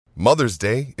Mother's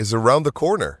Day is around the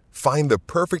corner. Find the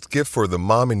perfect gift for the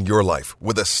mom in your life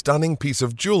with a stunning piece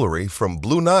of jewelry from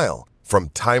Blue Nile. From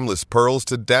timeless pearls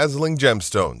to dazzling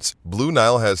gemstones, Blue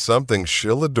Nile has something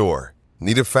she'll adore.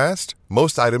 Need it fast?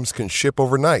 Most items can ship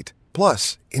overnight.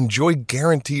 Plus, enjoy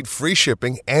guaranteed free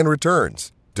shipping and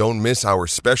returns. Don't miss our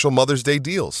special Mother's Day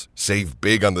deals. Save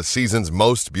big on the season's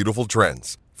most beautiful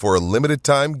trends. For a limited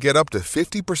time, get up to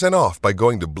 50% off by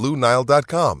going to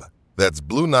BlueNile.com. That's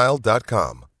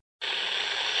BlueNile.com.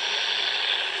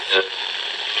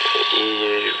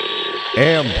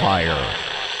 Empire.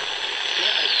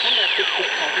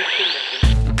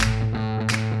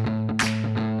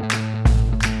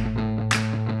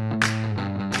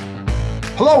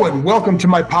 Hello and welcome to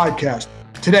my podcast.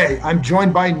 Today, I'm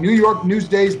joined by New York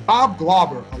Newsday's Bob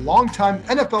Glauber, a longtime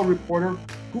NFL reporter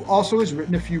who also has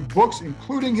written a few books,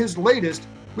 including his latest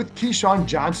with Keyshawn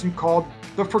Johnson called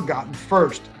The Forgotten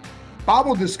First. Bob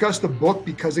will discuss the book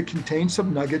because it contains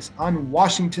some nuggets on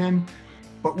Washington,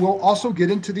 but we'll also get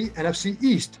into the NFC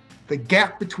East, the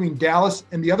gap between Dallas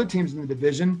and the other teams in the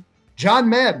division, John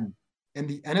Madden, and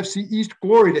the NFC East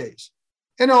glory days.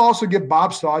 And I'll also give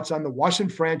Bob's thoughts on the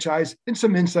Washington franchise and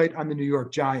some insight on the New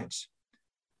York Giants.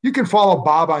 You can follow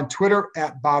Bob on Twitter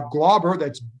at Bob Glauber.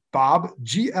 That's Bob,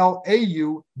 Glauber.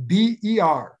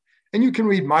 And you can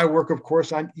read my work, of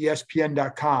course, on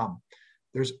ESPN.com.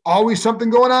 There's always something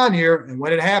going on here, and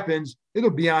when it happens, it'll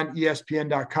be on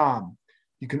ESPN.com.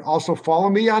 You can also follow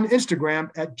me on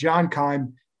Instagram at John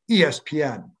Keim,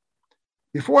 ESPN.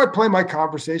 Before I play my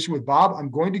conversation with Bob, I'm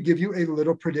going to give you a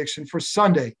little prediction for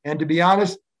Sunday. And to be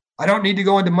honest, I don't need to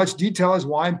go into much detail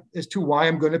as to why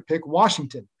I'm going to pick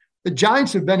Washington. The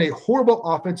Giants have been a horrible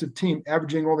offensive team,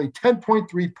 averaging only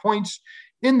 10.3 points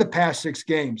in the past 6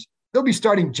 games. They'll be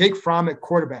starting Jake Fromm at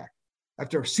quarterback.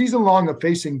 After a season long of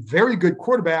facing very good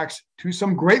quarterbacks to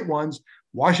some great ones,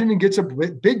 Washington gets a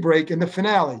big break in the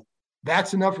finale.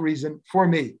 That's enough reason for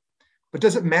me. But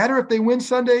does it matter if they win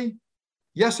Sunday?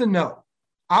 Yes and no.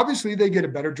 Obviously, they get a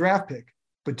better draft pick.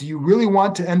 But do you really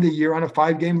want to end the year on a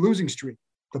 5-game losing streak?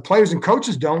 The players and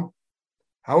coaches don't.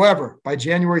 However, by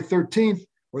January 13th,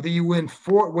 whether you win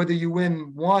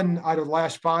 1 out of the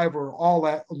last 5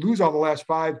 or lose all the last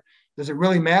 5, does it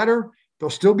really matter? They'll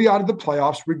still be out of the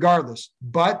playoffs regardless.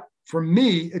 But for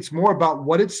me, it's more about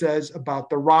what it says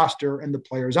about the roster and the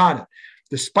players on it.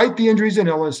 Despite the injuries and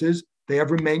illnesses, they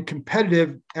have remained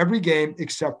competitive every game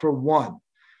except for one.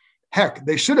 Heck,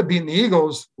 they should have beaten the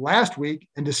Eagles last week,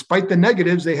 and despite the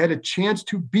negatives, they had a chance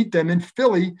to beat them in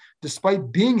Philly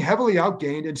despite being heavily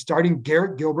outgained and starting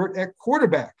Garrett Gilbert at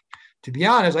quarterback. To be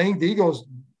honest, I think the Eagles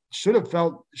should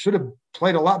have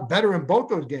played a lot better in both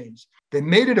those games. They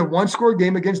made it a 1-score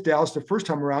game against Dallas the first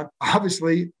time around.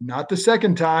 Obviously, not the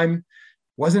second time.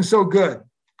 Wasn't so good.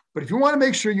 But if you want to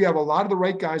make sure you have a lot of the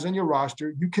right guys on your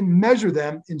roster, you can measure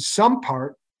them in some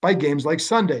part by games like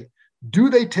Sunday. Do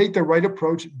they take the right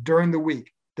approach during the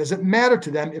week? Does it matter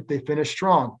to them if they finish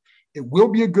strong? It will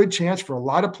be a good chance for a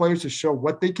lot of players to show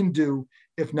what they can do,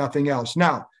 if nothing else.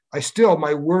 Now,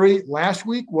 my worry last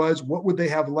week was what would they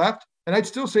have left? And I'd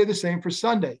still say the same for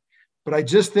Sunday. But I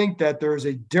just think that there is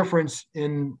a difference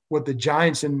in what the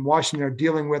Giants and Washington are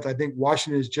dealing with. I think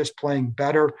Washington is just playing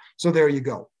better. So there you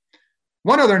go.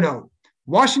 One other note,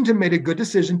 Washington made a good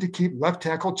decision to keep left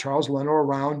tackle Charles Leno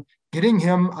around, getting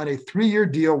him on a 3-year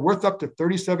deal worth up to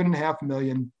 $37.5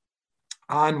 million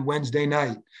on Wednesday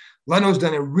night. Leno's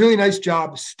done a really nice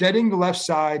job steadying the left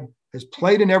side, has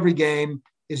played in every game.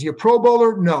 Is he a Pro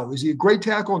Bowler? No. Is he a great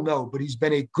tackle? No, but he's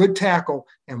been a good tackle.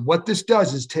 And what this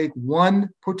does is take one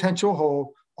potential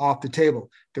hole off the table.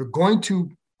 They're going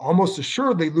to almost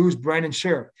assuredly lose Brandon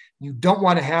Sheriff. You don't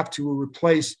want to have to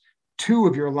replace 2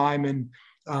 of your linemen,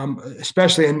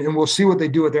 especially, and we'll see what they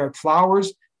do with Eric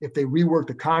Flowers, if they rework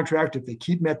the contract, if they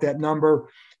keep him at that number.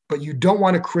 But you don't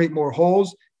want to create more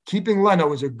holes. Keeping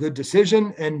Leno is a good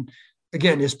decision. And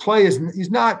again, his play is he's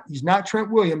not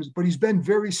Trent Williams, but he's been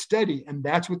very steady, and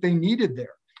that's what they needed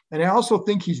there. And I also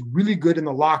think he's really good in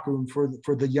the locker room for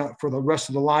the rest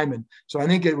of the linemen. So I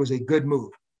think it was a good move.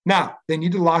 Now they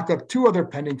need to lock up 2 other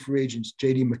pending free agents,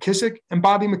 J.D. McKissic and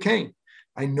Bobby McCain.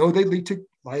 I know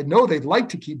they'd like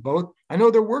to keep both. I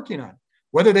know they're working on it.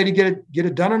 Whether they get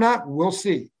it done or not, we'll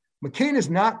see. McCain is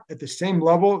not at the same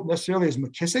level necessarily as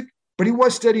McKissic, but he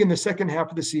was steady in the second half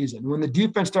of the season. When the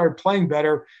defense started playing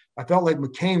better, I felt like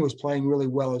McCain was playing really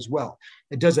well as well.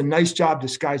 It does a nice job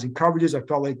disguising coverages. I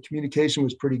felt like communication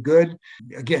was pretty good.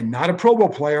 Again, not a Pro Bowl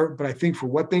player, but I think for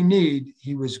what they need,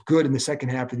 he was good in the second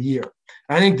half of the year.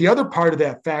 And I think the other part of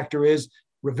that factor is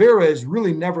Rivera has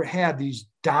really never had these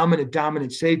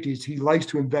dominant safeties. He likes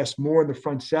to invest more in the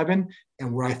front seven.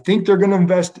 And where I think they're going to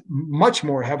invest much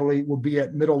more heavily will be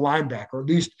at middle linebacker, or at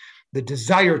least the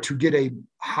desire to get a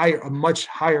much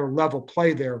higher level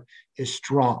play there is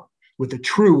strong with a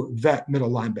true vet middle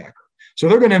linebacker. So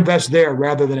they're going to invest there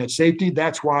rather than at safety.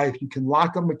 That's why if you can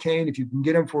lock up McCain, if you can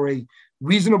get him for a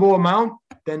reasonable amount,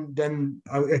 then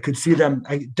I could see them.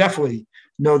 I definitely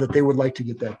know that they would like to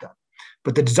get that done.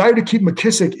 But the desire to keep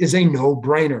McKissic is a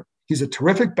no-brainer. He's a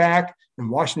terrific back, and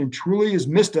Washington truly has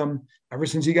missed him ever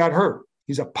since he got hurt.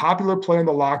 He's a popular player in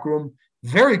the locker room,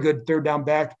 very good third down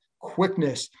back,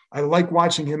 quickness. I like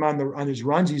watching him on his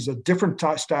runs. He's a different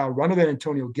style runner than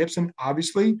Antonio Gibson,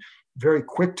 obviously, very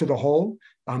quick to the hole,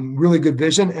 really good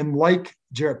vision. And like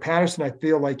Jarrett Patterson, I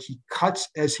feel like he cuts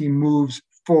as he moves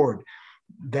forward.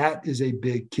 That is a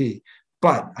big key.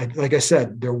 But like I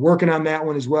said, they're working on that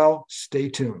one as well. Stay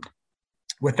tuned.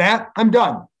 With that, I'm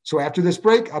done. So after this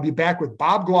break, I'll be back with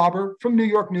Bob Glauber from New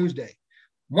York Newsday.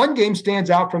 One game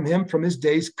stands out from him from his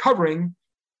days covering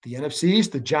the NFC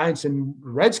East, the Giants and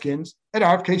Redskins at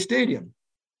RFK Stadium.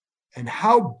 And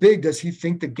how big does he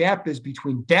think the gap is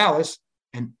between Dallas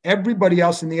and everybody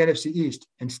else in the NFC East?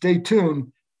 And stay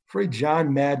tuned for a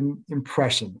John Madden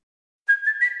impression.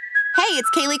 Hey, it's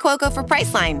Kaylee Cuoco for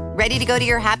Priceline. Ready to go to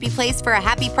your happy place for a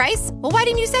happy price? Well, why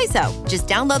didn't you say so? Just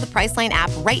download the Priceline app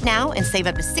right now and save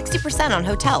up to 60% on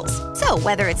hotels. So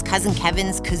whether it's Cousin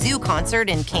Kevin's Kazoo Concert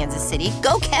in Kansas City,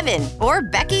 go Kevin, or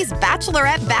Becky's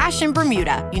Bachelorette Bash in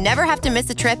Bermuda, you never have to miss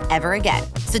a trip ever again.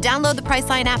 So download the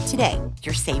Priceline app today.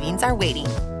 Your savings are waiting.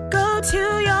 Go to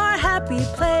your happy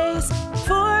place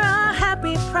for a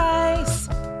happy price.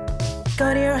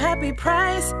 Go to your happy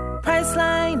price,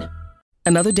 Priceline.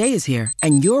 Another day is here,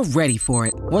 and you're ready for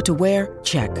it. What to wear?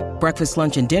 Check. Breakfast,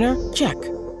 lunch, and dinner? Check.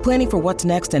 Planning for what's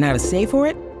next and how to save for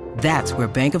it? That's where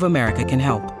Bank of America can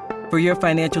help. For your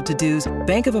financial to-dos,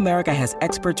 Bank of America has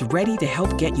experts ready to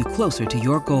help get you closer to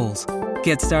your goals.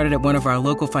 Get started at one of our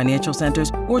local financial centers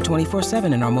or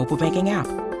 24/7 in our mobile banking app.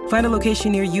 Find a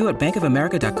location near you at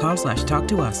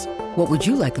bankofamerica.com/talktous. What would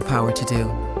you like the power to do?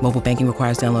 Mobile banking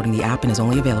requires downloading the app and is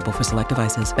only available for select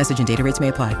devices. Message and data rates may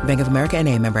apply. Bank of America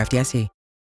NA, member FDIC.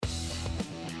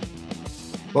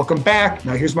 Welcome back.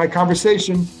 Now here's my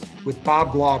conversation with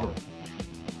Bob Glauber.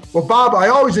 Well, Bob, I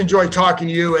always enjoy talking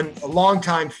to you, and a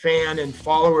longtime fan and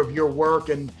follower of your work.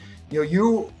 And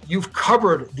you've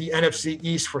covered the NFC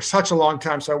East for such a long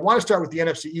time. So I want to start with the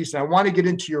NFC East, and I want to get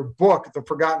into your book, The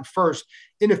Forgotten First,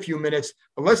 in a few minutes.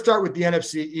 But let's start with the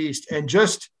NFC East, and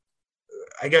just,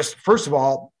 I guess, first of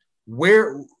all,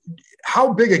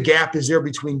 how big a gap is there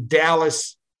between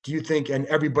Dallas, do you think, and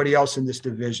everybody else in this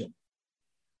division?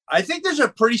 I think there's a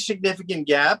pretty significant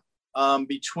gap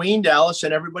between Dallas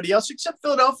and everybody else, except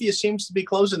Philadelphia seems to be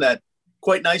closing that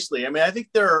quite nicely. I mean, I think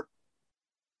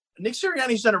Nick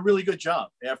Sirianni's done a really good job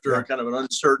after a kind of an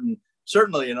uncertain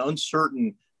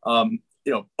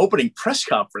opening press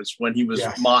conference when he was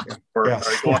mocked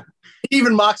he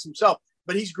even mocks himself,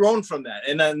 but he's grown from that.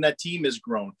 And then that team has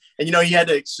grown. And, he had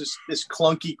this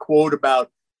clunky quote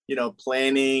about,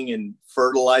 planting and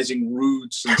fertilizing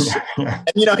roots.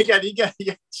 And, he got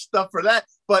stuff for that.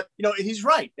 But, he's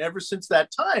right. Ever since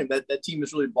that time, that team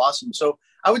has really blossomed. So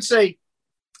I would say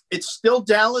it's still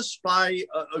Dallas by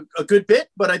a good bit,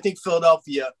 but I think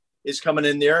Philadelphia is coming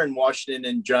in there, and Washington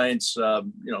and Giants,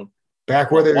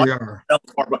 back where they are.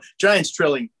 Giants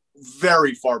trailing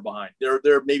very far behind.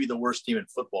 They're maybe the worst team in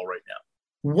football right now.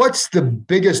 What's the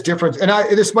biggest difference? And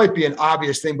this might be an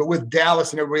obvious thing, but with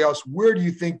Dallas and everybody else, where do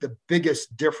you think the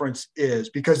biggest difference is?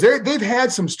 Because they've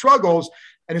had some struggles,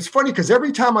 and it's funny because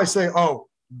every time I say, "Oh,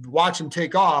 watch them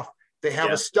take off," they have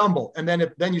a stumble, and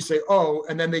then you say, "Oh,"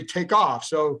 and then they take off.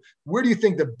 So where do you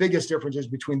think the biggest difference is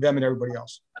between them and everybody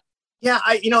else? Yeah,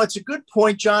 it's a good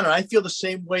point, John, and I feel the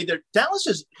same way.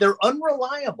 They're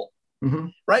unreliable,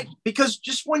 right? Because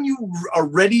just when you are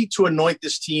ready to anoint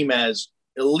this team as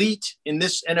elite in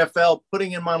this NFL,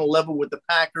 putting them on a level with the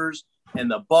Packers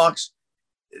and the Bucs,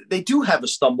 they do have a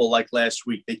stumble like last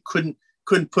week. They couldn't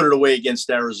put it away against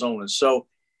Arizona. So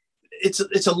it's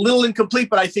a little incomplete,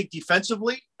 but I think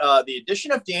defensively, the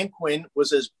addition of Dan Quinn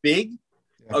was as big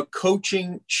a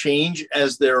coaching change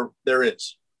as there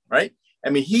is, right? I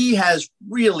mean, he has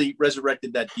really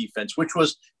resurrected that defense, which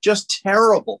was just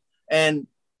terrible. And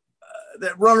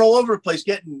that run all over the place,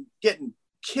 getting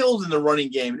killed in the running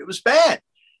game. It was bad.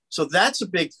 So that's a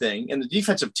big thing. And the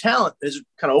defensive talent has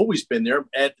kind of always been there.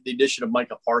 At the addition of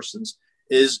Micah Parsons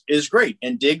is great.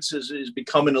 And Diggs is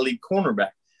becoming an elite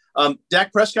cornerback.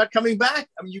 Dak Prescott coming back.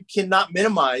 I mean, you cannot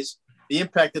minimize the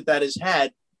impact that has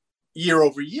had year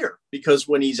over year, because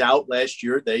when he's out last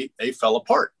year, they fell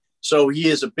apart. So he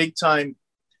is a big time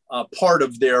part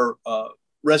of their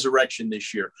resurrection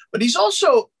this year. But he's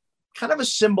also kind of a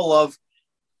symbol of,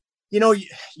 you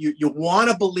want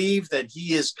to believe that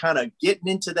he is kind of getting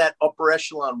into that upper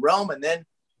echelon realm, and then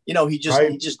he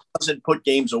just doesn't put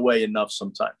games away enough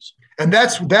sometimes. And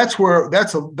that's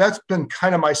been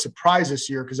kind of my surprise this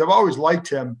year, because I've always liked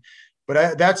him,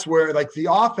 but that's where like the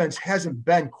offense hasn't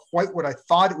been quite what I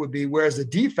thought it would be, whereas the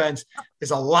defense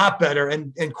is a lot better,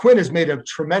 and Quinn has made a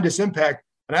tremendous impact.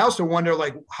 And I also wonder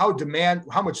like how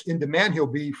much in demand he'll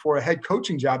be for a head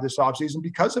coaching job this offseason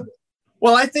because of it.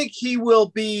 Well, I think he will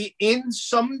be in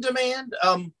some demand.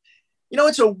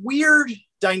 It's a weird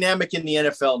dynamic in the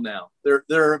NFL now.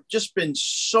 There have just been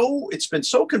it's been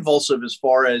so convulsive as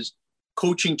far as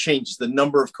coaching changes, the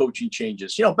number of coaching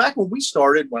changes. Back when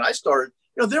I started,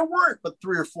 there weren't but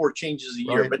 3 or 4 changes a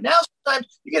year, but now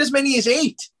sometimes you get as many as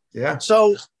 8. Yeah.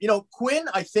 So, Quinn,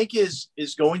 I think is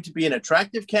going to be an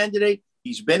attractive candidate.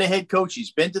 He's been a head coach.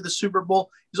 He's been to the Super Bowl.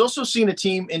 He's also seen a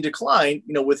team in decline,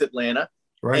 with Atlanta,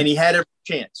 and he had a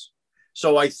chance.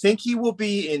 So I think he will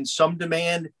be in some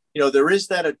demand. There is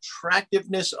that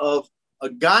attractiveness of a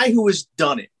guy who has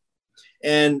done it.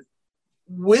 And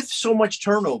with so much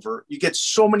turnover, you get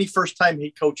so many first-time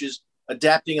head coaches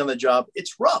adapting on the job.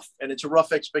 It's rough, and it's a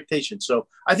rough expectation. So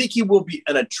I think he will be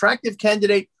an attractive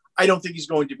candidate. I don't think he's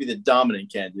going to be the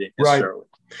dominant candidate necessarily. Right.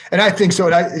 And I think so.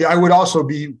 And I would also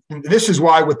be – this is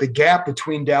why with the gap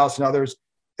between Dallas and others,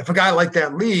 if a guy like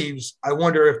that leaves, I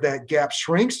wonder if that gap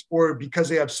shrinks, or because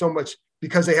they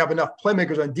have enough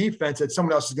playmakers on defense that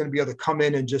someone else is going to be able to come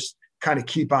in and just kind of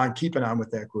keep on keeping on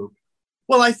with that group.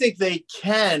 Well, I think they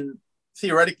can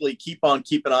theoretically keep on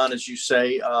keeping on, as you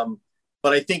say.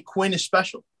 But I think Quinn is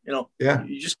special.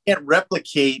 You just can't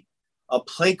replicate a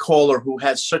play caller who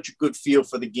has such a good feel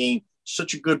for the game,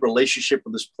 such a good relationship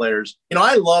with his players.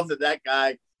 I love that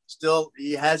guy still,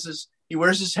 he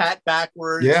wears his hat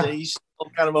backwards. Yeah. And he's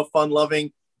still kind of a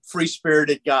fun-loving,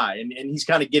 free-spirited guy. And he's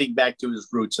kind of getting back to his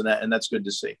roots, and that's good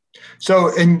to see.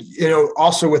 So, and,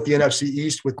 also with the NFC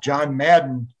East, with John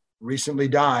Madden recently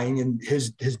dying, and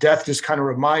his death just kind of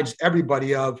reminds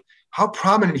everybody of how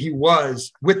prominent he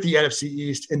was with the NFC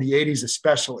East in the 80s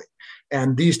especially.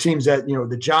 And these teams that,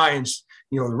 the Giants,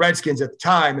 the Redskins at the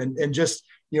time, and just,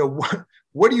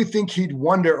 what do you think he'd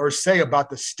wonder or say about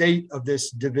the state of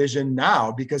this division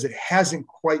now? Because it hasn't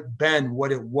quite been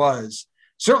what it was.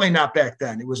 Certainly not back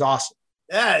then. It was awesome.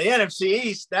 Yeah, the NFC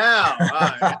East now.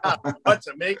 What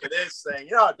to make of this thing?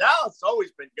 Dallas has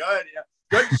always been good.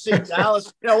 Good to see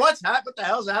Dallas. What the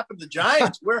hell's happened to the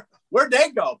Giants? Where'd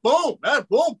they go? Boom,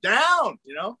 boom, down.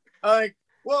 Like,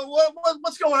 well,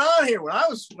 what's going on here? When I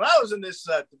was in this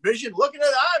division, looking at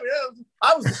it,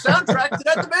 I was the soundtrack to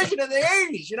that division in the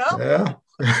 80s.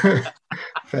 Yeah,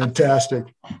 fantastic.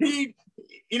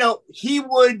 He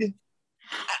would.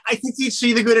 I think he'd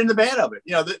see the good and the bad of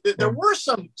it. There were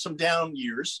some down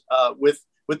years with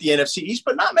the NFC East,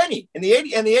 but not many. In the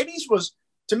 80s was,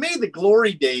 to me, the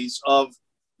glory days of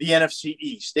the NFC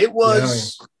East. It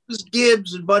was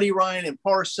Gibbs and Buddy Ryan and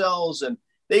Parcells, and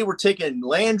they were taking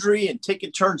Landry and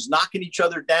taking turns knocking each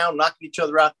other down, knocking each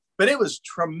other out. But it was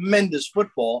tremendous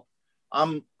football.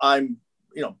 I'm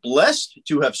blessed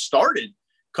to have started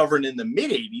covering in the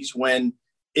mid 80s when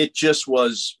it just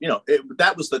was,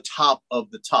 that was the top of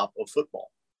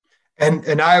football.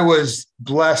 And I was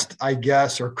blessed, I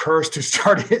guess, or cursed to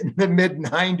start it in the mid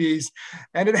 90s.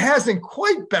 And it hasn't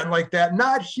quite been like that,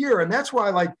 not here. And that's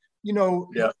why,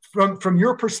 from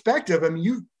your perspective, I mean,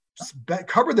 you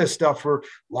covered this stuff for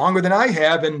longer than I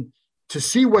have. And to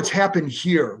see what's happened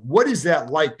here, what is that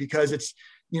like? Because it's,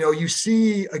 you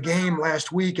see a game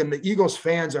last week and the Eagles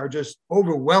fans are just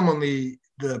overwhelmingly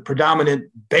the predominant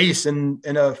base in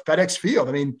a FedEx Field.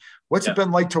 I mean, what's it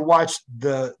been like to watch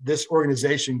this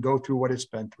organization go through what it's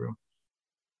been through?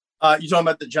 You talking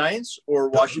about the Giants or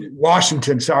Washington?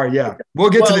 Washington, sorry, yeah.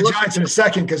 We'll get to the Giants in a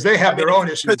second because they have their own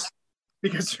issues.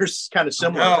 Because they're kind of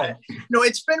similar.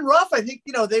 It's been rough. I think,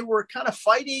 they were kind of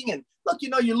fighting. And look,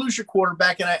 you lose your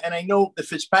quarterback. And I know that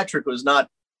Fitzpatrick was not,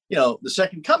 the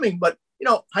second coming. But,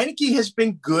 Heineke has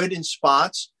been good in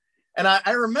spots. And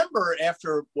I remember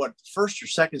after first or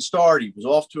second start, he was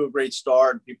off to a great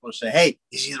start. And people are saying, hey,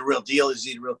 is he the real deal? Is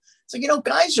he the real? It's like,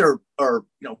 guys are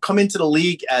come into the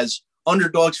league as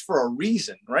underdogs for a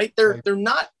reason, right? They're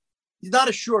not, he's not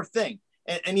a sure thing.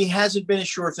 And he hasn't been a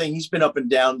sure thing. He's been up and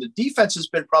down. The defense has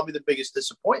been probably the biggest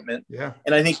disappointment. Yeah.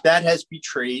 And I think that has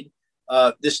betrayed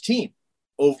this team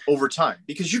over time,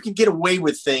 because you can get away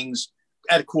with things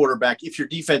at a quarterback if your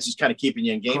defense is kind of keeping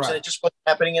you in games. Correct. And it just wasn't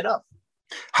happening enough.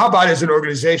 How about as an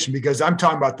organization? Because I'm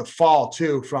talking about the fall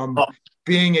too, from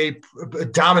being a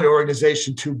dominant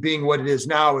organization to being what it is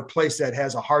now, a place that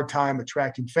has a hard time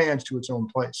attracting fans to its own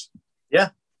place. Yeah.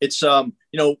 It's,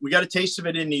 we got a taste of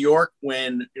it in New York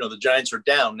when, the Giants are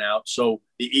down now. So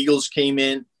the Eagles came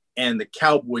in and the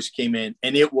Cowboys came in,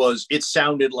 and it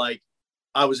sounded like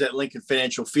I was at Lincoln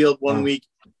Financial Field one week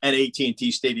and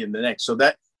AT&T Stadium the next. So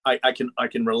that I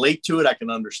can relate to it. I can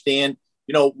understand,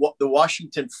 what the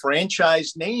Washington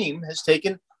franchise name has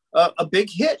taken a big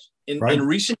hit in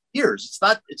recent years.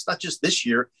 It's not just this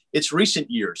year, it's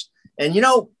recent years. And,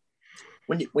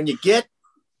 when you get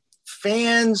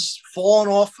fans falling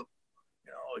off,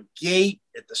 a gate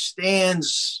at the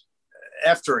stands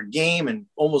after a game and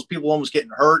people almost getting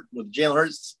hurt with Jalen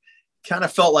Hurts, kind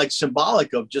of felt like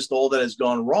symbolic of just all that has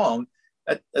gone wrong.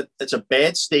 That's a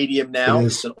bad stadium now.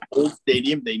 It's an old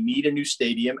stadium. They need a new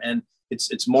stadium. And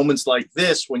it's moments like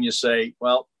this when you say,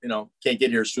 well, can't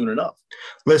get here soon enough.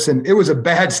 Listen, it was a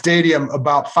bad stadium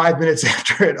about 5 minutes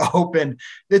after it opened.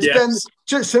 It's been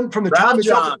just from the time it's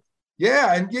up.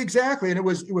 Yeah, and exactly. And it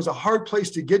was a hard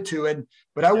place to get to.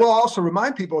 But I will also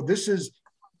remind people, this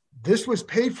was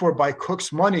paid for by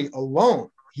Cook's money alone.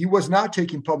 He was not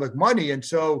taking public money. And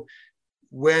so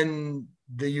when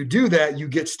you do that, you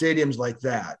get stadiums like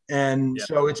that. And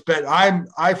so it's been,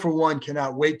 I for one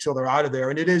cannot wait till they're out of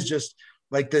there. And it is just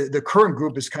like the current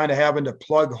group is kind of having to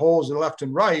plug holes left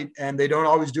and right, and they don't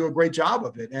always do a great job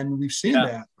of it. And we've seen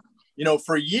that.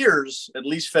 For years, at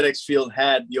least FedEx Field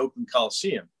had the Oakland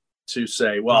Coliseum to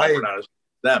say, well, we're not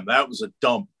them. That was a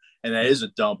dump. And that is a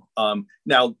dump.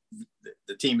 Now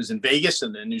the team is in Vegas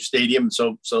and the new stadium.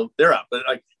 So they're out. But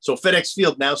so FedEx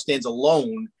Field now stands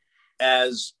alone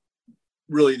as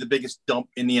really the biggest dump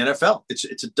in the NFL.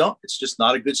 It's a dump. It's just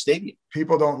not a good stadium.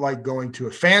 People don't like going to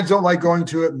it. Fans don't like going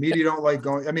to it. Media don't like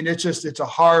going. I mean, it's a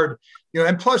hard,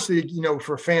 and plus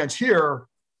for fans here,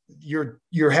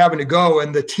 you're having to go,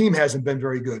 and the team hasn't been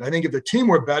very good. I think if the team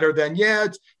were better, then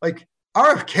it's like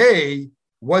RFK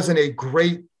was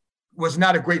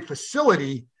not a great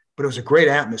facility, but it was a great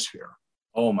atmosphere.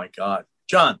 Oh my God.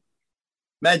 John,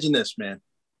 imagine this, man.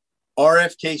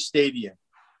 RFK Stadium,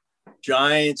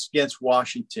 Giants against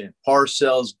Washington,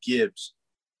 Parcells Gibbs.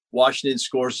 Washington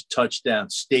scores a touchdown.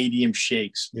 Stadium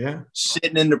shakes. Yeah.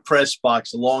 Sitting in the press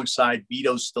box alongside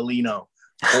Vito Stellino,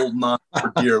 holding on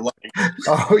for dear life.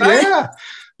 Oh, yeah.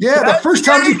 Yeah, the first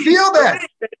time you feel that.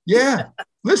 Yeah.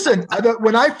 Listen,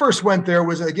 when I first went there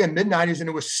was, again, mid-'90s, and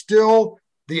it was still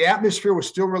 – the atmosphere was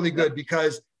still really good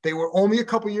because they were only a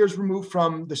couple years removed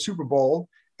from the Super Bowl,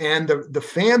 and the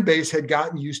fan base had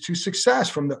gotten used to success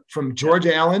from George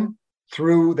Allen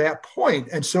through that point.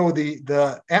 And so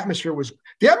the atmosphere was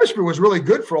really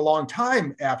good for a long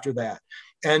time after that.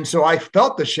 And so I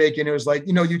felt the shaking. It was like,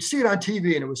 you'd see it on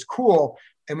TV and it was cool.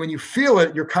 And when you feel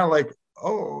it, you're kind of like,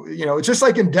 oh, it's just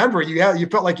like in Denver, you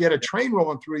felt like you had a train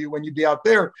rolling through you when you'd be out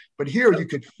there, but here you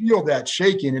could feel that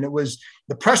shaking. And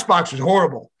the press box was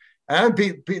horrible. And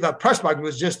the press box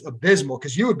was just abysmal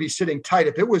because you would be sitting tight.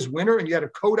 If it was winter and you had a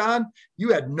coat on,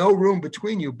 you had no room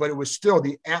between you, but it was still,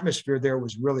 the atmosphere there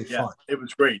was really fun. It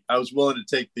was great. I was willing to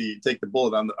take the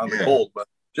bullet on the cold, but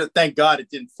just thank God it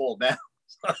didn't fall down.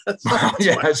 But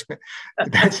because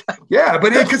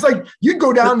you'd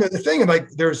go down to the thing and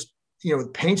there's,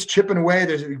 paint's chipping away.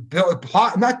 There's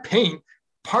not paint,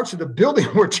 parts of the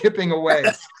building were chipping away.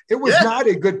 It was not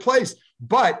a good place,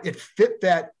 but it fit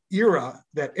that era,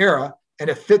 and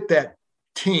it fit that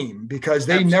team because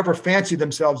they never fancied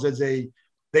themselves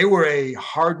they were a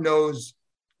hard-nosed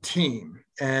team.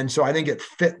 And so I think it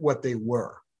fit what they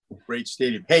were. Great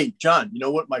stadium. Hey, John, you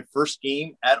know what my first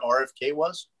game at RFK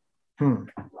was?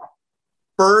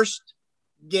 First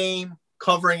game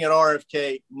covering at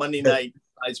RFK, Monday night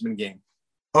Heisman game.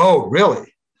 Oh,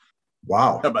 really?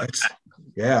 Wow. How about that?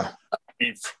 Yeah. I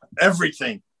mean,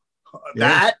 everything.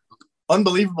 That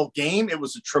unbelievable game. It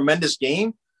was a tremendous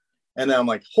game. And then I'm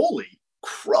like, holy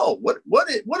crow, what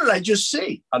did I just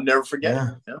see? I'll never forget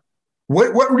it. Yeah.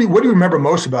 What do you remember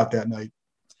most about that night?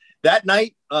 That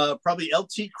night, probably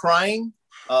LT crying,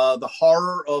 the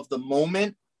horror of the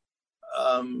moment,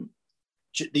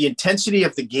 the intensity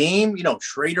of the game.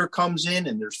 Schrader comes in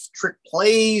and there's trick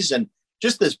plays and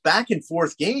just this back and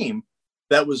forth game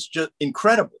that was just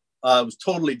incredible. I was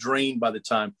totally drained by the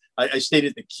time. I stayed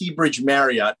at the Keybridge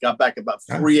Marriott, got back about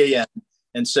 3 a.m.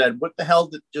 and said, what the hell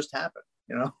did just happen?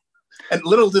 And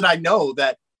little did I know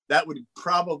that would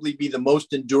probably be the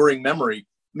most enduring memory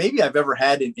maybe I've ever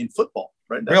had in football,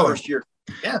 right? That first year.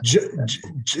 Yeah.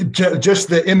 Just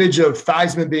the image of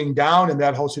Theismann being down in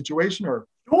that whole situation, or?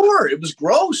 Sure. It was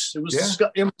gross. It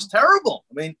was terrible.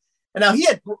 I mean, and now he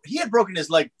had broken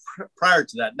his leg prior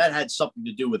to that. And that had something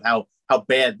to do with how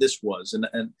bad this was.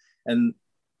 And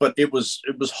but it was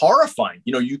horrifying.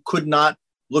 You could not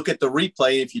look at the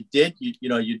replay. If you did,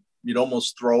 you'd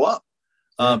almost throw up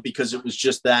because it was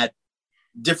just that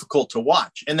difficult to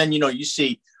watch. And then, you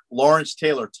see Lawrence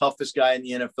Taylor, toughest guy in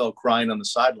the NFL, crying on the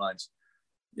sidelines.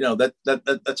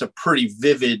 That's a pretty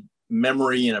vivid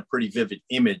memory and a pretty vivid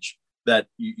image that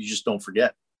you just don't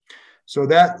forget. So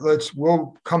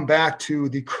we'll come back to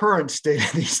the current state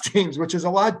of these teams, which is a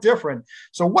lot different.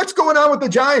 So what's going on with the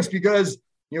Giants? Because,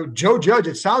 Joe Judge,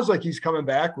 it sounds like he's coming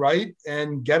back, right?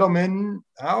 And Gettleman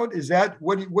out. Is that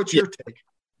what's your take?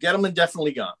 Gettleman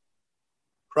definitely gone.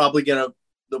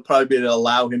 They'll probably be able to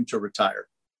allow him to retire.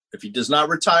 If he does not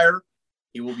retire,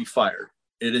 he will be fired.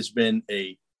 It has been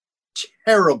a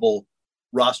terrible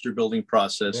roster building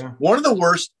process. Yeah. One of the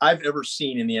worst I've ever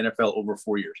seen in the NFL over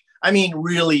 4 years. I mean,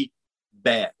 really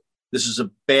bad. This is a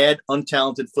bad,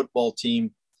 untalented football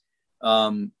team.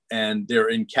 And they're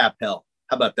in cap hell.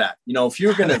 How about that? If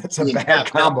you're going to – it's a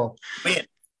bad combo. Man.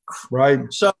 Right.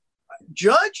 So,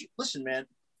 Judge, listen, man,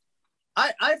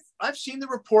 I've seen the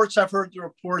reports. I've heard the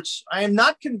reports. I am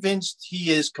not convinced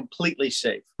he is completely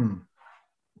safe.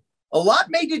 A lot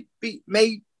may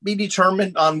be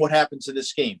determined on what happens in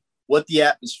this game, what the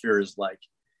atmosphere is like.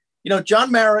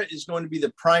 John Mara is going to be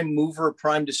the prime mover,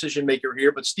 prime decision maker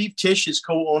here, but Steve Tisch, his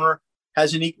co-owner,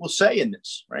 has an equal say in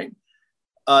this, right?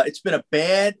 It's been a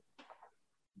bad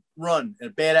run and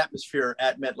a bad atmosphere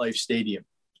at MetLife Stadium.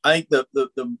 I think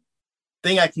the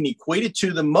thing I can equate it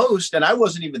to the most, and I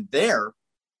wasn't even there,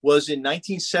 was in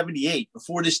 1978,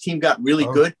 before this team got really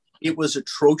good. It was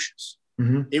atrocious.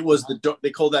 Mm-hmm. It was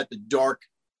they call that the dark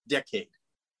decade.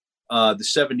 The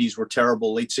 70s were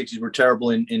terrible. Late 60s were terrible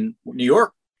in New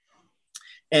York.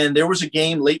 And there was a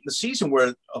game late in the season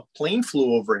where a plane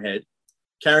flew overhead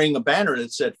carrying a banner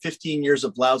that said 15 years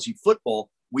of lousy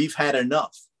football. We've had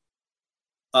enough.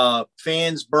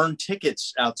 Fans burned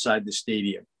tickets outside the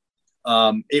stadium.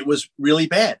 It was really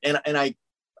bad. And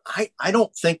I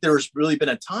don't think there's really been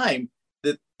a time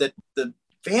that the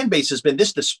fan base has been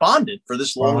this despondent for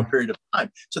this long a period of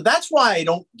time. So that's why I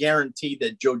don't guarantee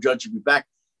that Joe Judge will be back.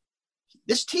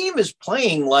 This team is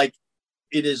playing like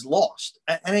it is lost.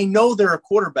 And I know there are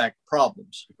quarterback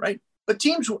problems, right? But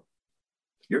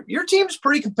your team's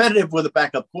pretty competitive with a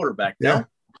backup quarterback now.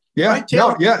 Yeah. Right,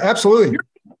 no, yeah, absolutely.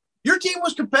 Your team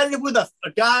was competitive with a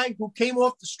guy who came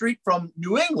off the street from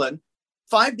New England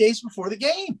 5 days before the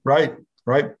game. Right.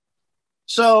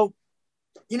 So,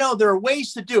 there are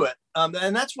ways to do it.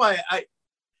 And that's why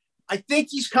I think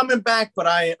he's coming back, but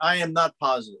I am not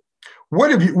positive.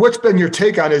 What's been your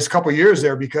take on his couple of years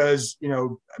there? Because,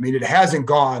 it hasn't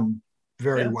gone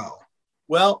very well.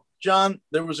 Well, John,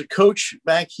 there was a coach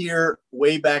back here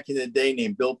way back in the day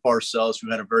named Bill Parcells who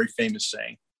had a very famous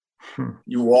saying.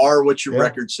 You are what your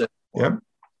record says. Yep.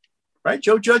 Right?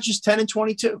 Joe Judge is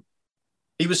 10-22.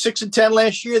 He was 6-10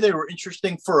 last year. They were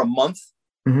interesting for a month.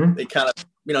 Mm-hmm. They kind of,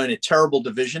 in a terrible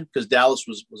division because Dallas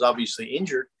was obviously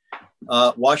injured.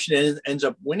 Washington ends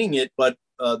up winning it, but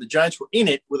the Giants were in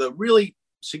it with a really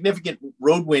significant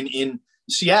road win in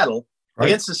Seattle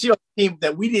against the Seahawks team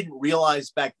that we didn't realize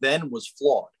back then was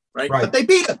flawed, right? But they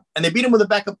beat him, and they beat him with a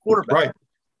backup quarterback. Right.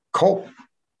 Colt.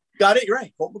 Got it. You're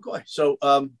right. Colt McCoy. So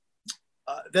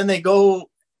then they go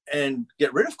and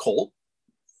get rid of Colt.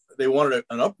 They wanted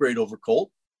an upgrade over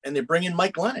Colt, and they bring in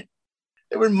Mike Glennon.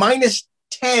 They were minus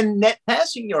 10 net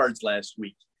passing yards last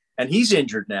week, and he's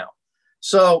injured now.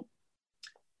 So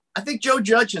I think Joe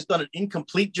Judge has done an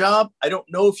incomplete job. I don't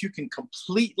know if you can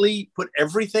completely put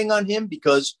everything on him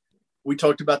because we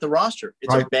talked about the roster.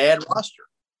 It's a bad roster.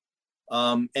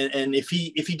 And if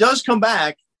he does come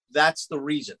back, that's the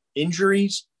reason.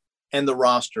 Injuries and the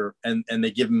roster, and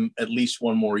they give him at least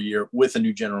one more year with a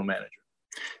new general manager.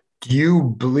 Do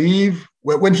you believe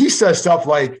when he says stuff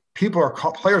like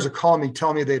players are calling me,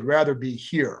 telling me they'd rather be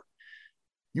here?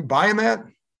 You buying that?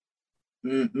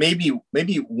 Maybe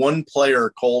one player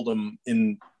called him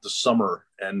in the summer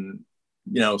and,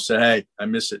 said, hey, I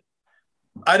miss it.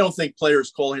 I don't think players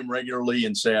call him regularly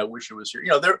and say, I wish it was here.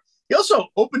 He also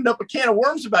opened up a can of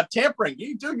worms about tampering.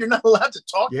 Dude, you're not allowed to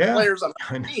talk to players on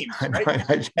the team.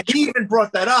 Right? And he even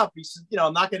brought that up. He said,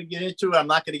 I'm not going to get into it. I'm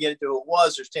not going to get into who it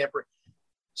was. There's tampering.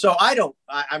 So I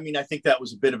think that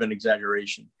was a bit of an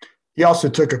exaggeration. He also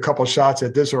took a couple shots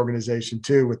at this organization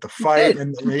too with the fight.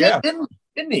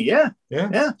 Didn't he? Yeah.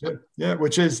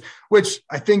 Which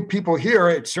I think people hear,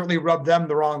 it certainly rubbed them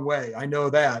the wrong way. I know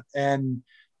that. And,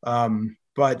 I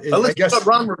guess what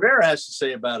Ron Rivera has to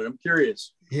say about it. I'm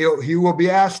curious. He will be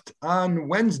asked on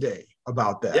Wednesday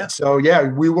about that. Yeah. So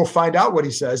we will find out what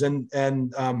he says.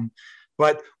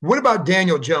 But what about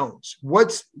Daniel Jones?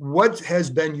 What has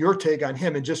been your take on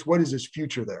him and just what is his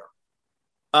future there?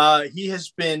 He has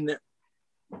been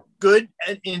good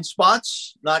in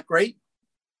spots, not great.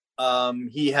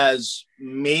 He has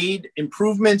made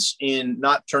improvements in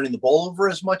not turning the ball over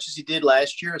as much as he did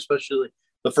last year, especially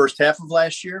the first half of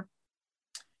last year.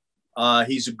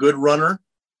 He's a good runner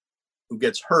who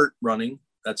gets hurt running.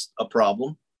 That's a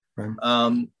problem.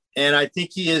 Right. And I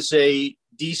think he is a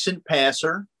decent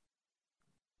passer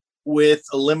with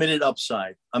a limited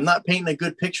upside. I'm not painting a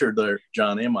good picture there,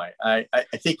 John, am I? I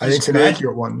think it's an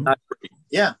accurate one.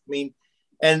 Yeah. I mean,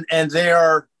 and they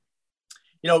are,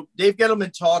 Dave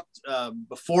Gettleman talked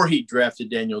before he drafted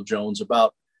Daniel Jones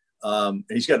about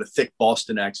he's got a thick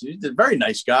Boston accent. He's a very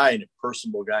nice guy and a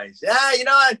personable guy. He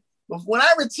said, when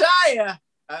I retire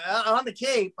on the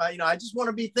Cape, I just want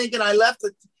to be thinking I left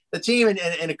the team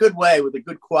in a good way with a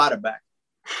good quarterback.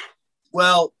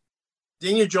 Well,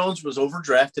 Daniel Jones was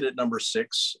overdrafted at number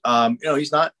 6.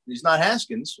 He's not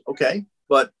Haskins. Okay.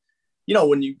 But,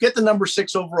 when you get the number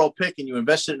 6 overall pick and you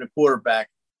invest it in a quarterback,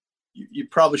 you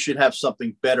probably should have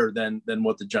something better than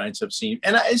what the Giants have seen.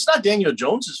 And it's not Daniel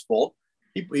Jones's fault.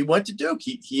 He went to Duke.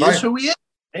 He is who he is.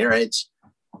 Right?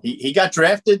 He got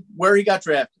drafted where he got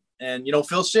drafted. And,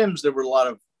 Phil Simms, there were a lot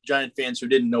of Giant fans who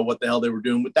didn't know what the hell they were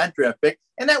doing with that draft pick.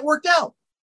 And that worked out.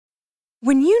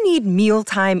 When you need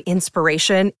mealtime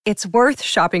inspiration, it's worth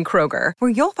shopping Kroger, where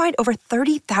you'll find over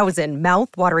 30,000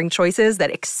 mouth-watering choices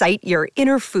that excite your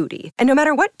inner foodie. And no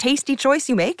matter what tasty choice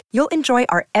you make, you'll enjoy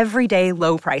our everyday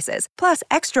low prices, plus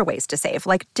extra ways to save,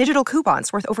 like digital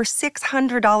coupons worth over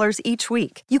 $600 each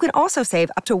week. You can also save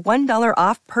up to $1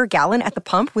 off per gallon at the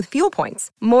pump with fuel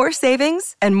points. More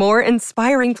savings and more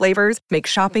inspiring flavors make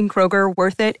shopping Kroger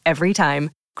worth it every time.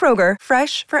 Kroger,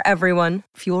 fresh for everyone.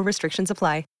 Fuel restrictions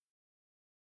apply.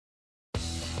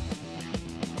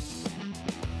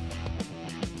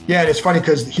 Yeah, and it's funny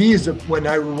because when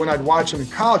I'd watch him in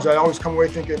college, I'd always come away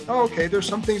thinking, oh, okay, there's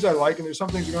some things I like and there's some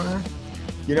things going on.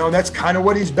 And that's kind of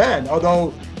what he's been.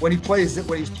 Although when he's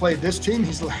played this team,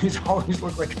 he's always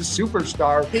looked like a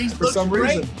superstar for some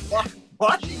reason.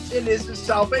 Washington is his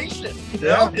salvation.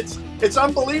 It's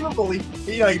unbelievable.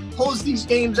 He pulls these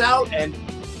games out and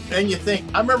you think,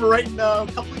 I remember writing a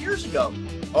couple of years ago,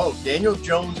 Daniel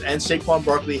Jones and Saquon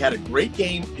Barkley had a great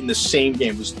game in the same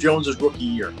game. It was Jones's rookie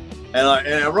year. And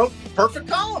I wrote perfect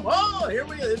column. Oh, here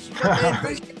we go.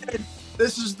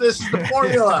 This is the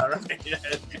formula, right?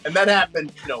 And that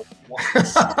happened,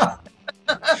 once.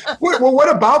 Well, what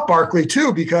about Barkley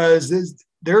too? Because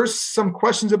there's some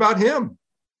questions about him.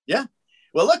 Yeah.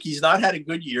 Well, look, he's not had a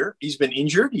good year. He's been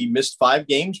injured. He missed 5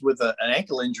 games with an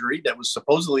ankle injury that was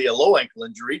supposedly a low ankle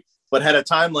injury, but had a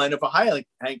timeline of a high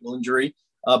ankle injury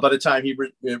by the time he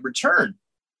returned.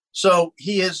 So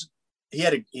he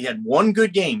had one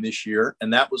good game this year,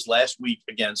 and that was last week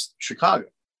against Chicago.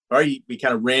 Right? He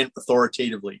kind of ran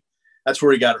authoritatively. That's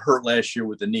where he got hurt last year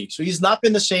with the knee. So he's not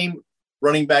been the same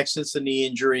running back since the knee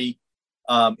injury.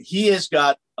 He has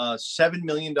got a $7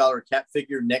 million cap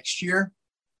figure next year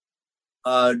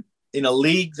in a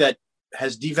league that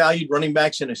has devalued running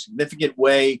backs in a significant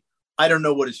way. I don't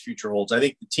know what his future holds. I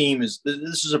think this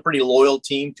is a pretty loyal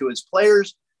team to its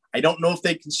players. I don't know if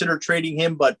they consider trading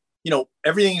him, but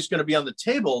everything is going to be on the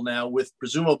table now with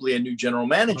presumably a new general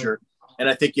manager. And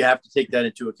I think you have to take that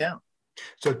into account.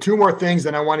 So 2 more things,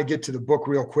 then I want to get to the book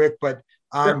real quick. But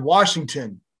on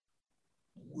Washington,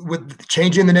 with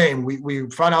changing the name, we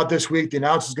found out this week the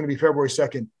announcement is going to be February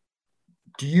 2nd.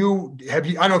 I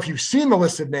don't know if you've seen the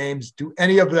list of names. Do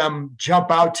any of them jump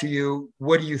out to you?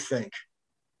 What do you think?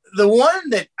 The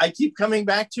one that I keep coming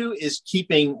back to is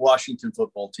keeping Washington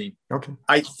football team. Okay.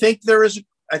 I think there is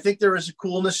a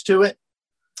coolness to it.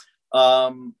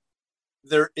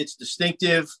 It's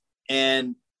distinctive,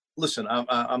 and listen,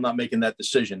 I'm not making that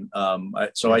decision. I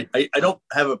don't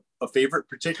have a favorite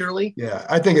particularly. Yeah,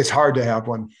 I think it's hard to have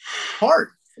one.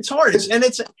 It's hard.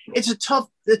 It's a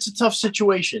tough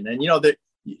situation, and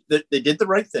they did the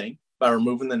right thing by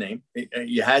removing the name.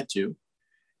 You had to,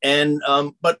 and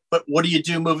but what do you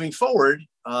do moving forward?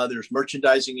 There's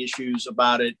merchandising issues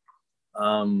about it.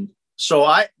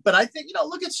 But I think,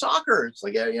 look at soccer. It's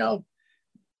like,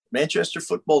 Manchester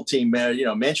football team,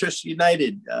 Manchester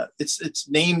United. It's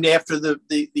named after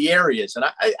the areas. And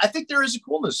I think there is a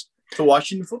coolness to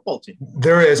Washington football team.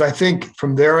 There is. I think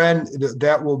from their end,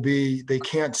 that will be, they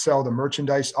can't sell the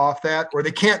merchandise off that, or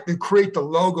they can't create the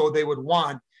logo they would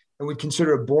want and would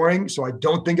consider it boring. So I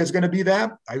don't think it's going to be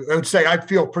that. I would say I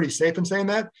feel pretty safe in saying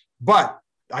that. But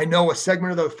I know a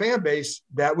segment of the fan base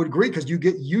that would agree because you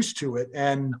get used to it.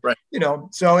 And, right.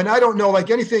 And I don't know, like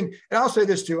anything. And I'll say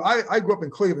this too. I grew up in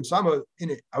Cleveland, so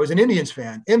I was an Indians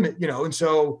fan, and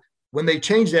so when they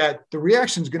change that, the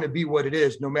reaction is going to be what it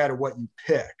is, no matter what you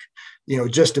pick,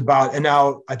 just about, and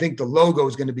now I think the logo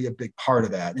is going to be a big part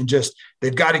of that. And just,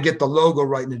 they've got to get the logo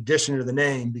right in addition to the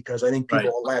name, because I think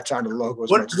people will latch onto the logo.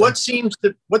 What seems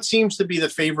to be the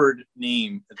favored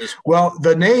name at this point? Well,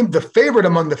 the favorite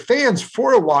among the fans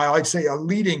for a while, I'd say a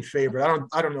leading favorite.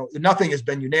 I don't know. Nothing has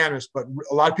been unanimous, but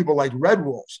a lot of people like Red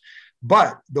Wolves.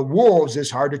 But the Wolves is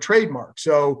hard to trademark.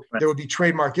 So there would be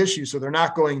trademark issues. So they're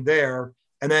not going there.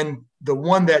 And then the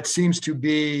one that seems to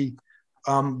be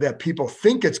that people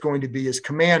think it's going to be is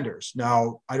Commanders.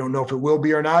 Now, I don't know if it will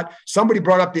be or not. Somebody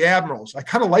brought up the Admirals. I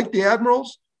kind of like the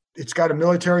Admirals. It's got a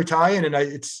military tie-in, and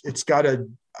I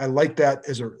like that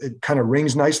it kind of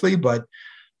rings nicely, but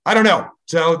I don't know.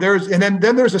 So then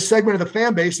there's a segment of the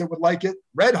fan base that would like it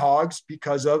Red Hogs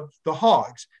because of the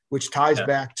Hogs, which ties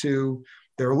back to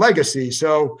their legacy.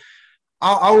 So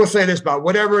I will say this about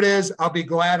whatever it is, I'll be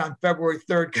glad on February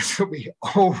 3rd because it'll be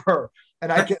over.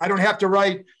 And I don't have to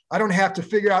write. I don't have to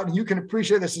figure out, and you can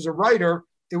appreciate this as a writer.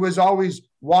 It was always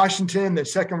Washington, the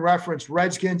second reference,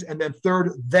 Redskins, and then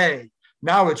third, they.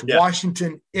 Now it's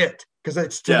Washington, it, because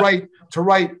it's to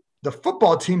write the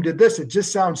football team did this. It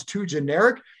just sounds too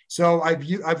generic. So I've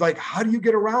like, how do you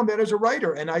get around that as a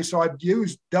writer? And I've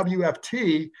used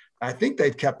WFT. I think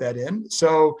they've kept that in.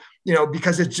 So,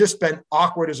 because it's just been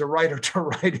awkward as a writer to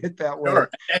write it that way. Sure.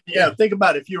 And think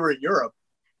about if you were in Europe,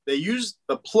 they use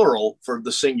the plural for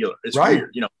the singular. It's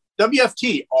weird.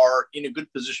 WFT are in a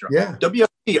good position. Yeah.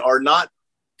 WFT are not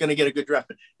going to get a good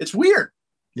draft. It's weird.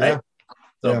 Yeah.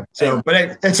 Right? So, anyway. But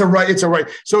it's a right.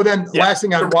 So then last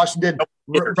thing on Washington,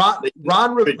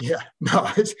 Ron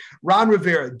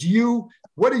Rivera.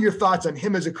 What are your thoughts on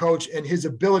him as a coach and his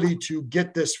ability to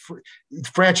get this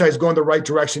franchise going the right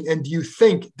direction? And do you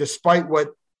think, despite what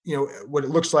it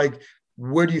looks like,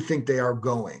 where do you think they are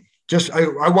going? Just,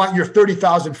 I want your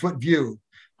 30,000-foot view.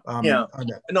 On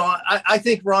that. No, I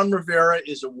think Ron Rivera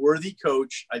is a worthy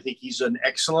coach. I think he's an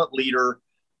excellent leader.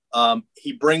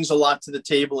 He brings a lot to the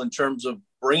table in terms of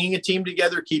bringing a team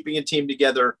together, keeping a team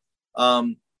together.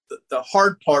 The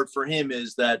hard part for him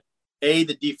is that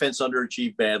the defense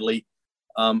underachieved badly.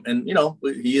 And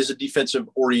he is a defensive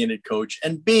oriented coach,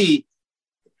 and B,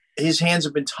 his hands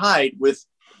have been tied with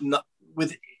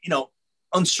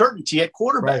uncertainty at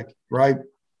quarterback. Right.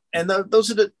 And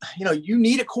those are you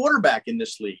need a quarterback in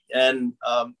this league, and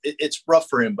it's rough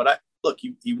for him. But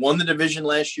he won the division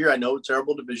last year. I know it's a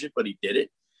terrible division, but he did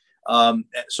it.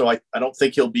 So I don't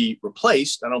think he'll be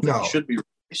replaced. I don't think he should be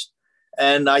replaced.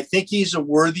 And I think he's a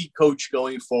worthy coach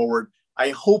going forward.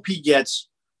 I hope he gets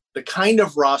the kind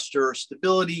of roster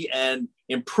stability and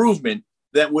improvement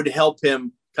that would help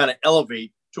him kind of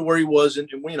elevate to where he was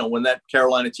when that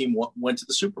Carolina team went to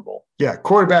the Super Bowl. Yeah,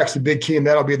 quarterback's the big key, and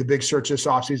that'll be the big search this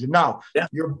offseason. Now,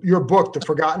 your book, The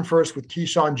Forgotten First with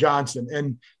Keyshawn Johnson,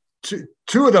 and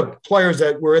two of the players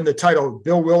that were in the title,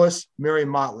 Bill Willis, Marion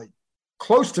Motley.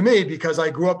 Close to me because I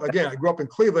grew up in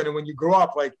Cleveland, and when you grow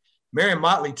up, like Marion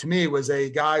Motley to me was a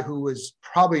guy who was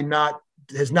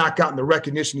has not gotten the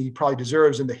recognition he probably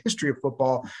deserves in the history of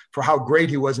football for how great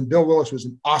he was. And Bill Willis was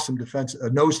an awesome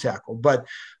nose tackle. But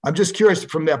I'm just curious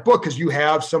from that book, because you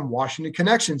have some Washington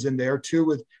connections in there too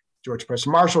with George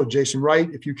Preston Marshall, Jason Wright,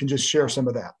 if you can just share some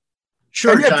of that.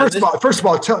 Sure. And first of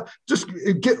all,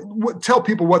 tell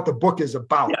people what the book is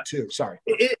about too. Sorry.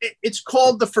 It's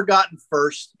called The Forgotten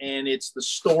First, and it's the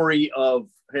story of,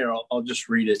 I'll just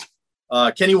read it.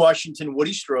 Kenny Washington,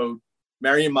 Woody Strode,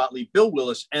 Marion Motley, Bill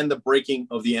Willis, and the breaking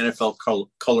of the NFL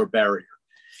color barrier.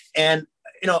 And,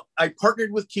 I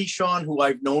partnered with Keyshawn, who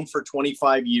I've known for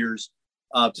 25 years,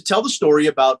 to tell the story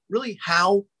about really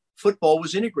how football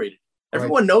was integrated.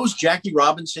 Everyone knows Jackie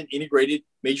Robinson integrated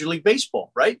Major League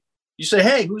Baseball, right? You say,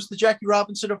 hey, who's the Jackie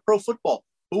Robinson of pro football?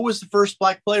 Who was the first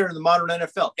black player in the modern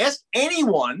NFL? Ask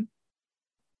anyone,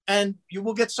 and you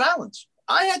will get silence.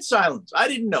 I had silence. I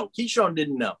didn't know. Keyshawn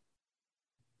didn't know.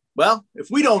 Well,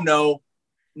 if we don't know,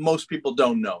 most people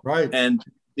don't know. Right. And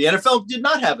the NFL did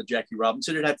not have a Jackie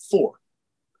Robinson. It had 4.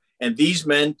 And these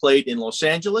men played in Los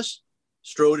Angeles,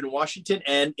 Strode in Washington,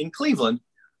 and in Cleveland,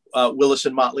 Willis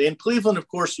and Motley. And Cleveland, of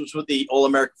course, was with the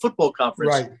All-American Football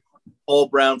Conference. Right. Paul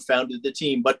Brown founded the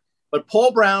team. But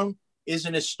Paul Brown is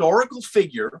an historical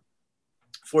figure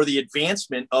for the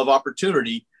advancement of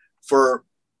opportunity for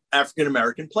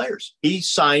African-American players. He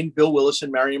signed Bill Willis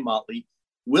and Marion Motley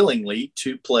willingly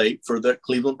to play for the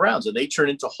Cleveland Browns, and they turned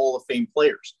into Hall of Fame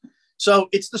players. So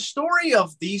it's the story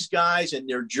of these guys and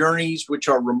their journeys, which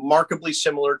are remarkably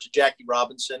similar to Jackie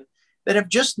Robinson, that have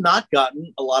just not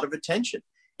gotten a lot of attention.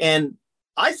 And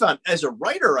I found, as a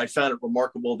writer, I found it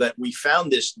remarkable that we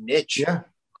found this niche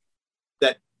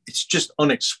that it's just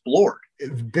unexplored.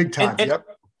 Big time. And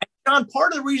John,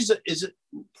 part of the reason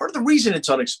it's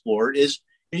unexplored is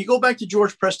And you go back to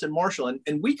George Preston Marshall,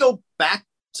 and we go back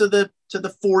to the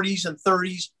 40s and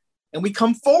 30s, and we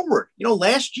come forward.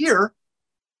 Last year,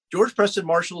 George Preston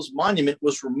Marshall's monument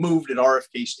was removed at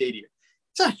RFK Stadium.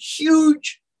 It's a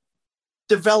huge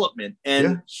development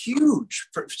and huge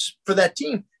for that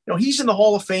team. He's in the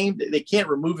Hall of Fame. They can't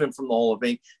remove him from the Hall of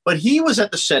Fame, but he was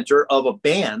at the center of a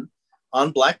ban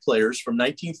on black players from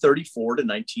 1934 to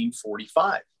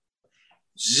 1945.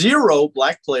 0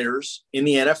 black players in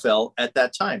the NFL at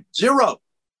that time. 0.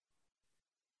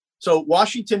 So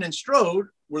Washington and Strode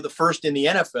were the first in the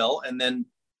NFL, and then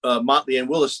Motley and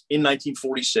Willis in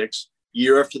 1946,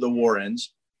 year after the war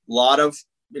ends. A lot of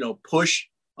push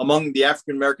among the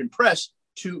African-American press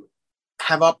to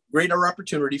have a greater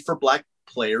opportunity for black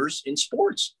players in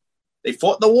sports. They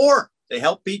fought in the war. They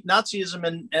helped beat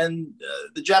Nazism and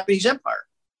the Japanese Empire.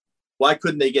 Why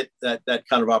couldn't they get that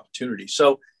kind of opportunity?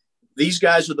 So these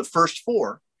guys are the first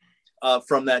 4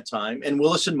 from that time, and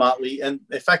Willis and Motley. And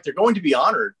in fact, they're going to be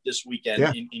honored this weekend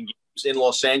in games in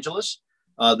Los Angeles.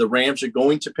 The Rams are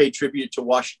going to pay tribute to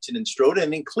Washington and Strode,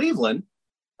 and in Cleveland,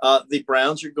 the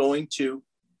Browns are going to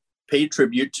pay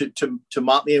tribute to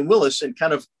Motley and Willis and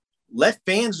kind of let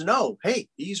fans know, hey,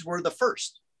 these were the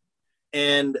first.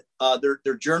 And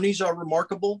their journeys are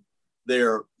remarkable.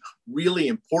 They're really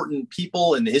important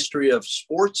people in the history of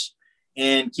sports.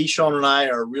 And Keyshawn and I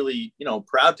are really,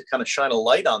 proud to kind of shine a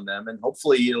light on them. And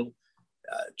hopefully it'll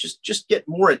just get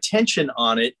more attention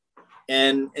on it.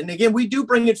 And again, we do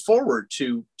bring it forward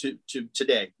to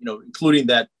today, including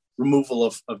that removal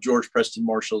of George Preston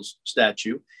Marshall's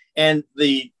statue and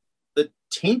the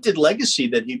tainted legacy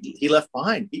that he left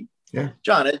behind.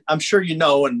 John, I'm sure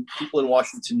and people in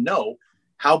Washington know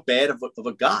how bad of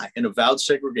a guy, an avowed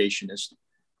segregationist.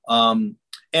 And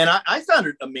I found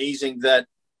it amazing that,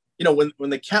 when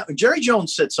Jerry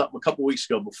Jones said something a couple of weeks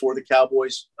ago before the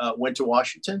Cowboys went to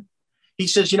Washington, he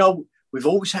says, we've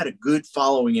always had a good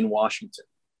following in Washington.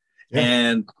 Yeah.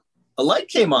 And a light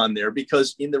came on there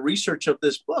because in the research of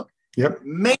this book,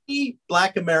 many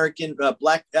black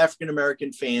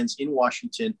African-American fans in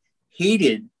Washington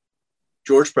hated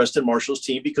George Preston Marshall's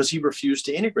team because he refused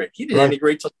to integrate. He didn't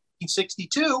integrate until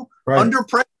 1962 under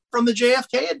pressure from the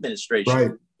JFK administration.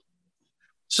 Right.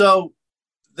 So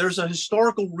there's a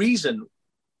historical reason,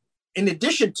 in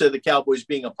addition to the Cowboys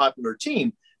being a popular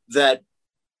team, that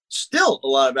still a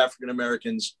lot of African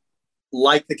Americans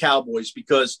like the Cowboys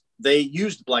because they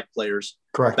used black players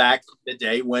back in the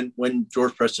day when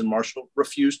George Preston Marshall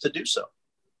refused to do so.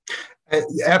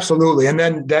 Absolutely. And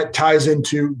then that ties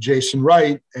into Jason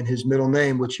Wright and his middle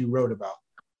name, which you wrote about.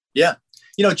 Yeah.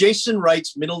 Jason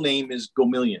Wright's middle name is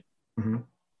Gomillion. Mm-hmm.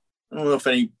 I don't know if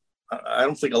I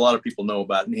don't think a lot of people know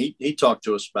about it. And he talked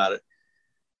to us about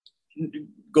it.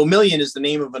 Gomillion is the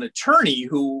name of an attorney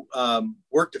who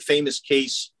worked a famous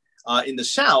case in the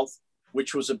South,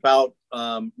 which was about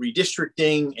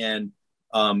redistricting. And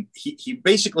he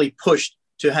basically pushed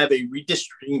to have a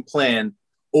redistricting plan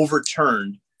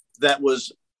overturned that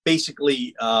was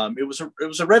basically it was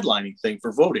a redlining thing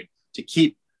for voting to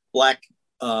keep black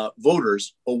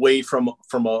voters away from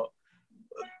a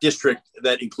district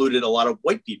that included a lot of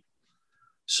white people.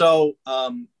 So,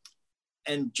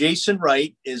 and Jason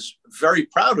Wright is very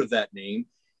proud of that name,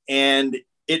 and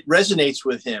it resonates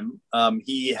with him.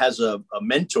 He has a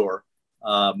mentor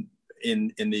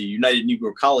in the United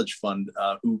Negro College Fund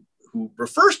who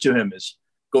refers to him as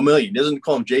Gomillion. He doesn't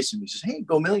call him Jason. He says, "Hey,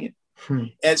 Gomillion."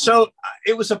 And so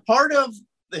it was a part of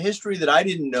the history that I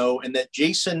didn't know, and that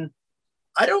Jason,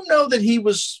 I don't know that he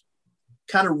was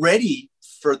kind of ready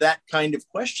for that kind of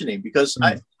questioning because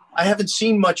I haven't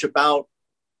seen much about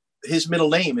his middle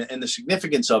name and the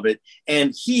significance of it.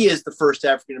 And he is the first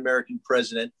African-American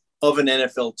president of an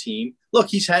NFL team. Look,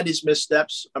 he's had his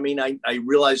missteps. I mean, I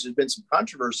realize there's been some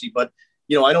controversy, but,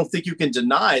 I don't think you can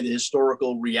deny the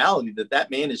historical reality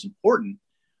that man is important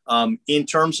in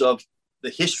terms of the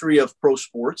history of pro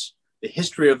sports, the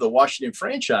history of the Washington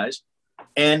franchise,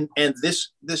 and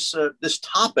this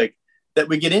topic that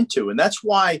we get into. And that's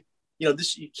why, you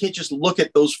can't just look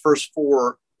at those first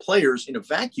 4 players in a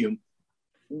vacuum.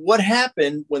 What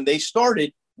happened when they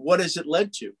started? What has it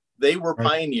led to? They were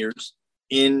pioneers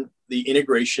in the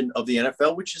integration of the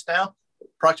NFL, which is now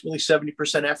approximately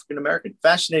 70% African-American.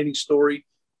 Fascinating story.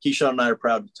 Keyshawn and I are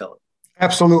proud to tell it.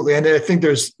 Absolutely. And I think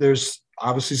there's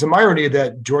obviously some irony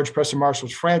that George Preston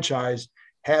Marshall's franchise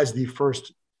has the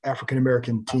first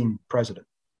African-American team president.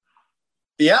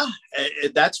 Yeah,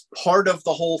 that's part of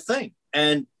the whole thing.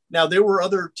 And now there were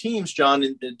other teams, John,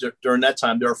 during that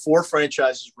time. There are 4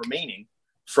 franchises remaining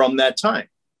from that time: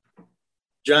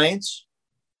 Giants,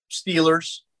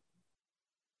 Steelers,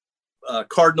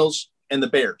 Cardinals, and the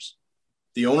Bears.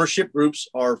 the ownership groups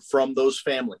are from those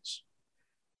families.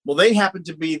 Well, they happen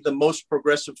to be the most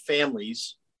progressive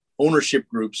families, ownership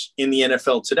groups in the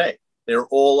NFL today. They're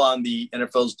all on the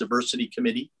NFL's diversity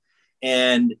committee,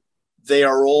 and they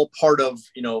are all part of,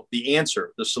 the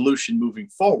answer, the solution moving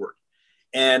forward.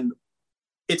 And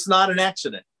it's not an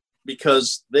accident,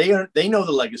 because they know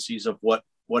the legacies of what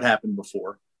happened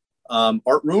before.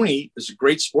 Art Rooney is a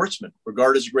great sportsman,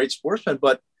 regarded as a great sportsman,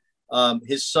 but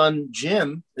his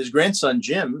grandson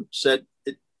Jim said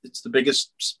it's the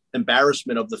biggest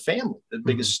embarrassment of the family, the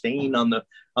biggest stain on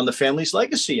the family's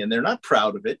legacy, and they're not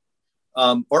proud of it.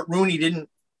 Art Rooney didn't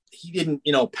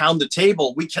pound the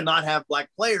table, we cannot have black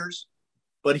players,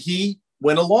 but he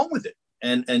went along with it.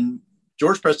 And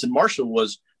George Preston Marshall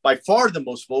was by far the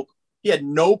most vocal. He had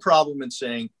no problem in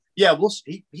saying, yeah,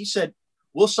 he said,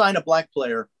 we'll sign a black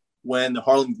player when the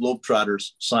Harlem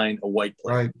Globetrotters sign a white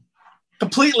player. Right.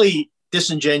 Completely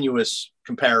disingenuous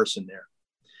comparison there.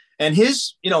 And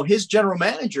his general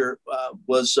manager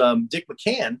was Dick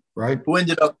McCann, right, who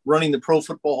ended up running the Pro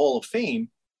Football Hall of Fame.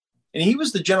 And he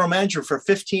was the general manager for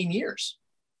 15 years.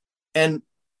 And,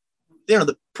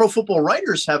 the Pro Football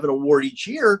Writers have an award each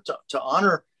year to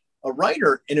honor a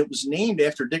writer, and it was named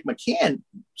after Dick McCann.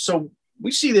 So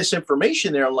we see this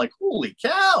information there. I'm like, holy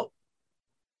cow,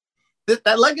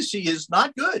 that legacy is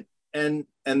not good. And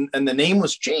the name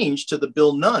was changed to the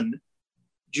Bill Nunn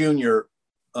Jr.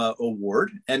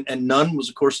 Award. And Nunn was,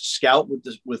 of course, a scout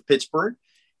with Pittsburgh,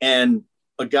 and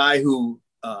a guy who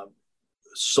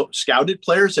scouted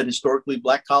players at historically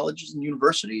black colleges and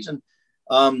universities. And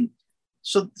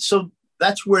so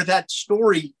that's where that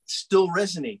story still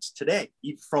resonates today.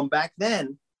 From back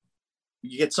then,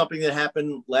 you get something that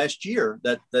happened last year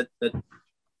that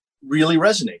really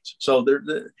resonates. So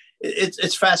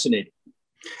it's fascinating.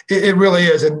 It really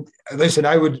is. And listen,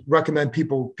 I would recommend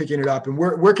people picking it up. And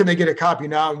where can they get a copy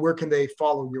now, and where can they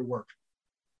follow your work?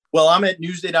 Well, I'm at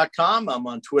Newsday.com. I'm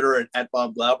on Twitter at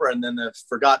Bob Glauber. And then the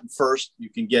Forgotten First, you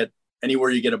can get anywhere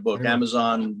you get a book,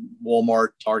 Amazon, Walmart,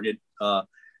 Target,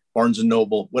 Barnes &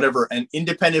 Noble, whatever, and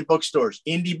independent bookstores,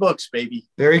 indie books, baby.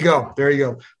 There you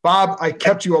go. Bob, I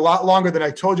kept you a lot longer than I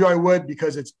told you I would,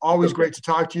 because it's always great to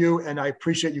talk to you, and I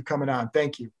appreciate you coming on.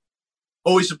 Thank you.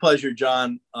 Always a pleasure,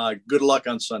 John. Good luck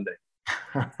on Sunday.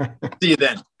 See you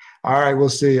then. All right, we'll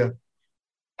see you.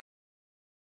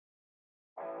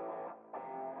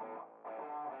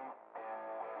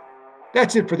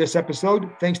 That's it for this episode.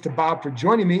 Thanks to Bob for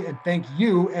joining me, and thank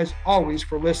you, as always,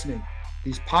 for listening.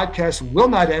 These podcasts will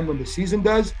not end when the season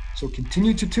does, so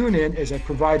continue to tune in as I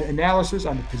provide analysis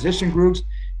on the position groups,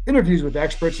 interviews with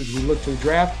experts as we look to the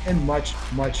draft, and much,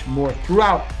 much more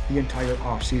throughout the entire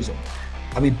offseason.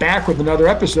 I'll be back with another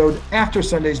episode after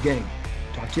Sunday's game.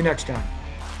 Talk to you next time.